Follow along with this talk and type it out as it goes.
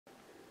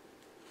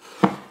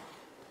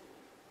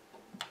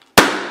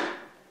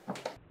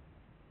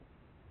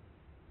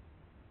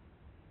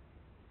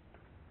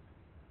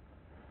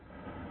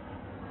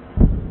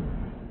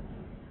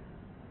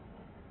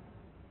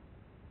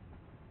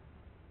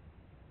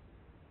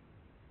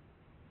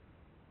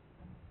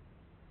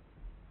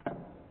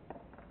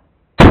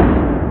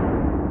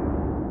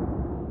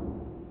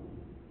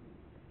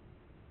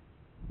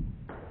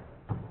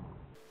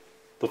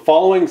The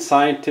following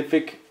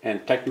scientific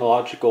and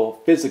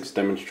technological physics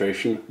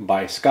demonstration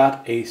by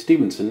Scott A.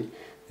 Stevenson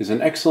is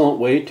an excellent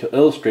way to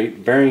illustrate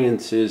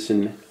variances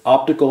in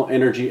optical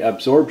energy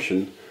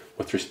absorption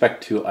with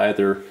respect to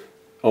either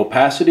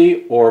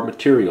opacity or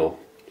material.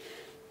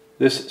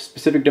 This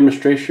specific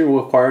demonstration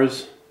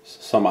requires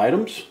some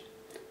items: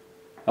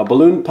 a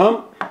balloon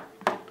pump,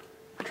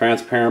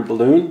 transparent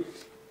balloon,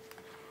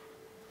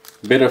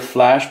 a bit of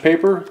flash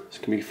paper. This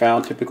can be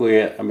found typically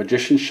at a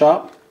magician's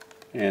shop,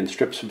 and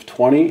strips of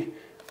 20,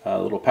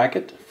 a little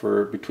packet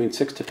for between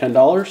 $6 to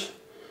 $10.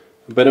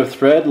 A bit of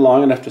thread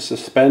long enough to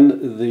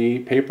suspend the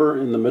paper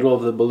in the middle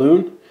of the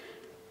balloon.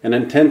 An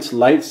intense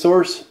light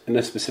source. In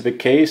this specific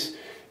case,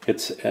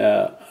 it's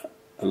a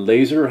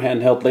laser,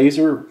 handheld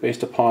laser,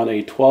 based upon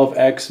a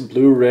 12x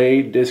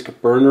Blu-ray disc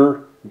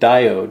burner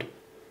diode.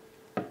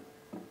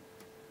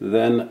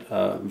 Then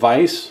a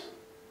vise.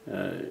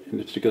 In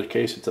this particular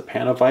case, it's a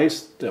panel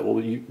vise that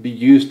will be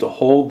used to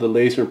hold the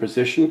laser in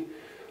position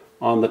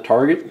on the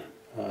target,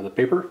 the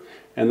paper,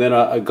 and then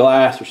a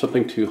glass or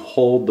something to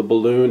hold the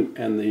balloon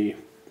and the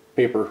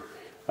paper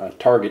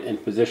target in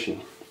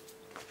position.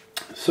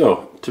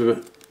 So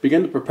to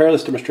begin to prepare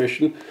this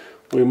demonstration,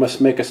 we must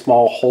make a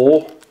small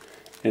hole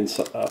in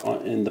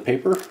the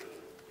paper,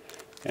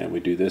 and we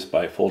do this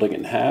by folding it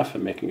in half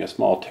and making a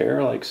small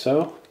tear like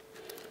so,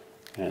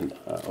 and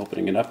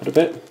opening it up a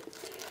bit.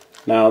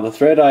 Now the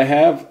thread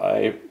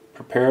I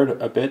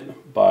prepared a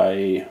bit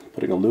by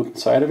putting a loop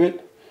inside of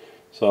it.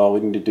 So all we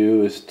need to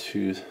do is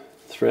to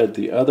thread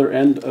the other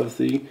end of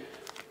the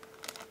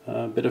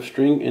bit of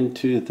string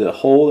into the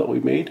hole that we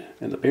made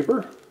in the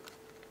paper,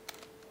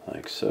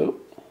 like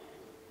so.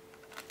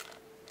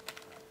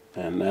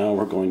 And now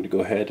we're going to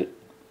go ahead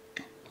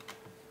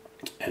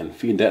and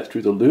feed that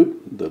through the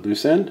loop, the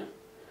loose end.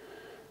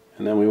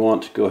 And then we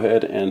want to go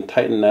ahead and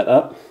tighten that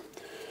up.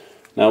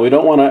 Now we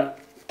don't want to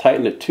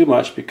tighten it too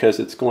much because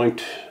it's going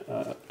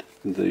to,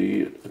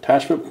 the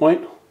attachment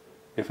point,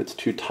 if it's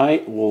too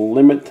tight, will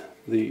limit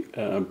the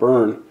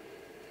burn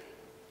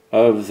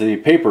of the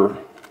paper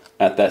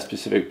at that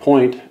specific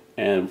point,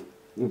 and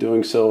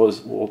doing so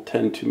will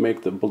tend to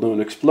make the balloon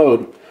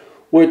explode,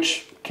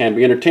 which can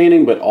be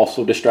entertaining but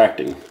also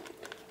distracting.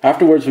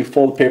 Afterwards, we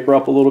fold the paper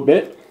up a little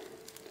bit,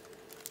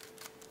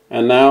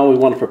 and now we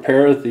want to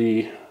prepare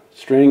the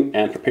string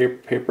and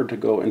paper to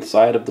go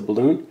inside of the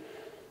balloon.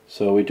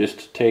 So we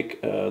just take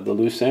the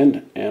loose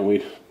end, and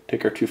we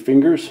take our two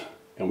fingers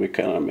and we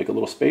kind of make a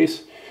little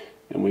space,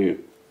 and we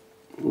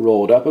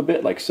roll it up a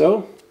bit like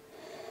so,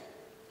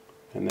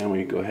 and then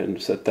we go ahead and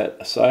set that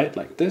aside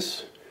like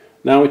this.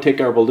 Now we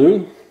take our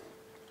balloon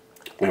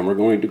and we're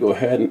going to go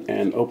ahead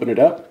and open it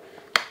up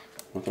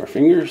with our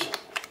fingers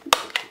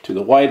to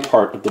the wide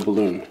part of the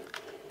balloon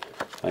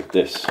like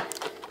this.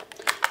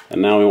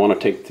 And now we want to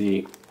take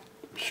the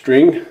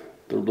string,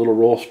 the little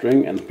roll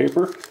string, and the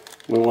paper.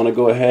 We want to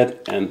go ahead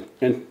and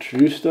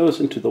introduce those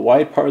into the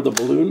wide part of the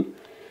balloon,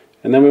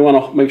 and then we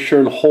want to make sure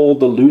and hold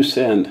the loose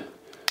end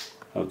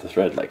of the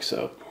thread like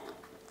so.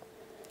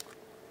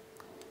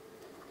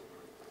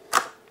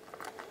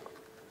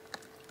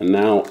 And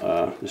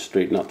now just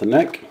straighten out the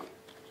neck,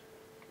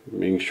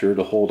 making sure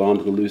to hold on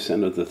to the loose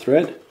end of the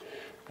thread.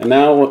 And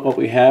now what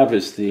we have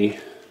is the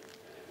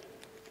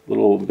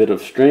little bit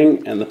of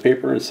string and the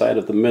paper inside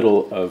of the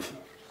middle of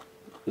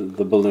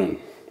the balloon.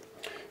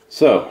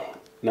 So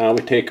now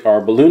we take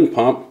our balloon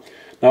pump.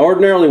 Now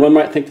ordinarily one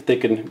might think that they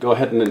can go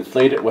ahead and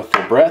inflate it with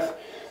their breath.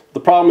 The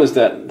problem is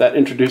that that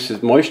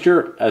introduces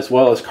moisture as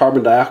well as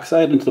carbon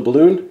dioxide into the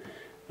balloon,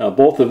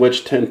 both of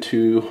which tend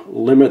to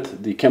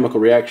limit the chemical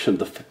reaction of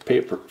the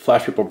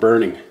flash paper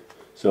burning.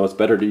 So it's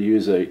better to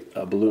use a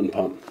balloon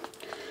pump.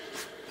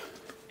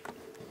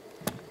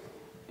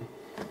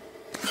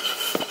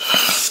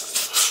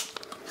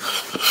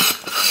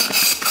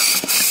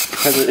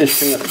 It has an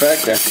interesting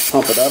effect. As you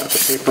pump it up, the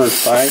paper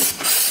inside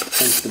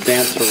tends to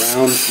dance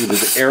around due to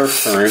the air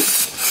current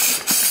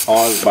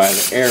caused by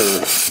the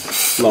air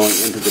flowing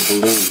into the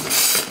balloon.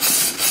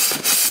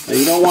 Now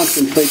you don't want to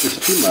inflate this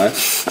too much,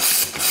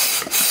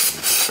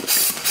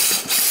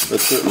 but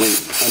certainly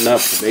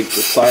enough to make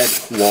the side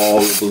wall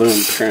of the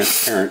balloon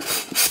transparent,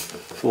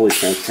 fully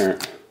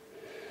transparent.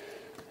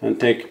 And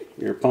take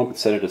your pump and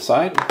set it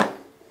aside.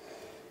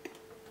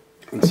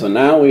 And so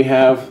now we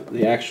have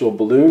the actual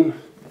balloon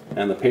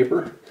and the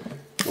paper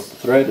with the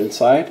thread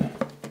inside.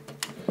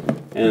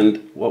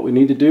 And what we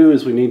need to do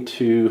is we need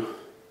to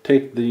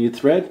take the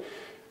thread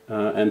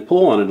and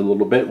pull on it a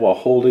little bit while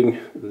holding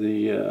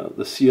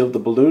the seal of the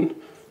balloon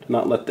to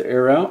not let the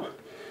air out,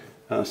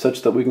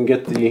 such that we can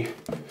get the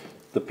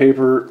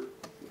paper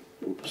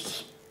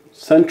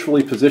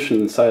centrally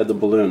positioned inside the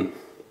balloon.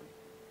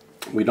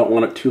 We don't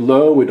want it too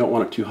low, we don't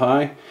want it too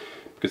high,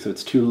 because if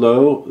it's too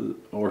low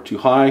or too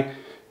high, it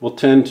will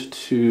tend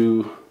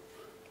to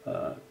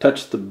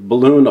touch the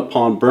balloon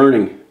upon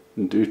burning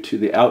due to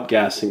the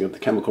outgassing of the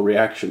chemical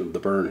reaction of the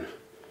burn.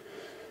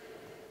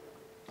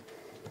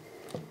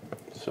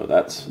 So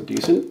that's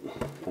decent.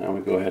 Now we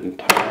go ahead and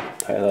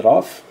tie that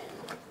off.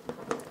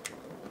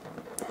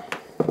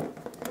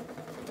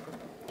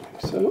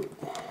 Like so.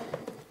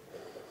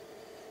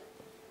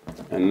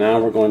 now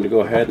we're going to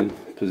go ahead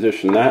and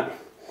position that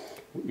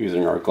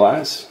using our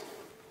glass.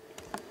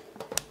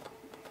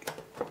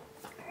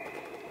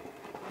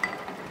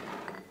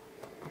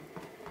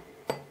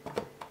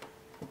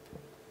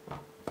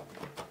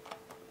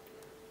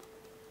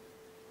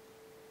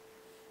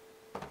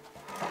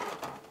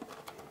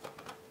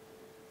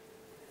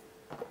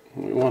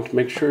 We want to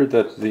make sure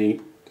that the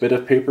bit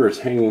of paper is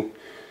hanging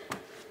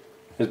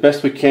as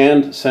best we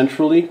can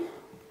centrally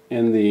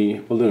in the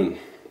balloon.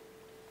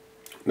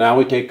 Now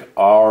we take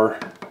our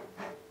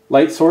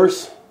light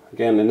source,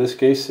 again in this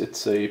case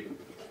it's a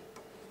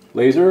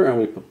laser, and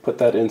we put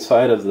that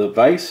inside of the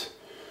vise,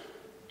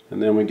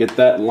 and then we get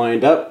that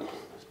lined up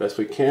as best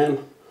we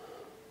can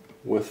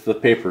with the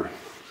paper.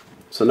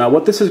 So now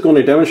what this is going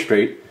to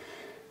demonstrate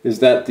is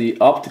that the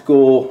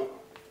optical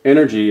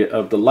energy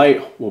of the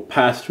light will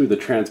pass through the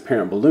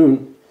transparent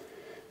balloon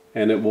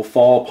and it will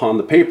fall upon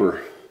the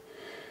paper,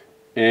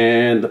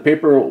 and the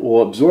paper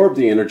will absorb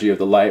the energy of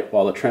the light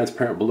while the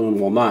transparent balloon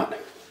will not.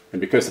 And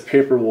because the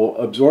paper will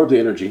absorb the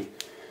energy,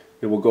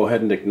 it will go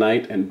ahead and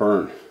ignite and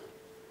burn.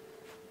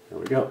 There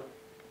we go.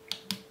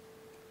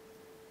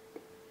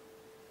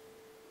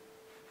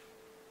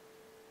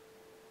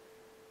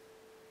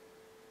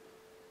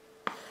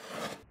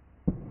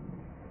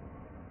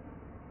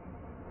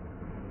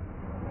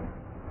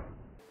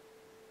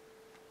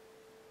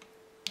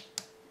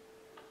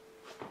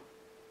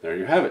 There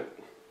you have it.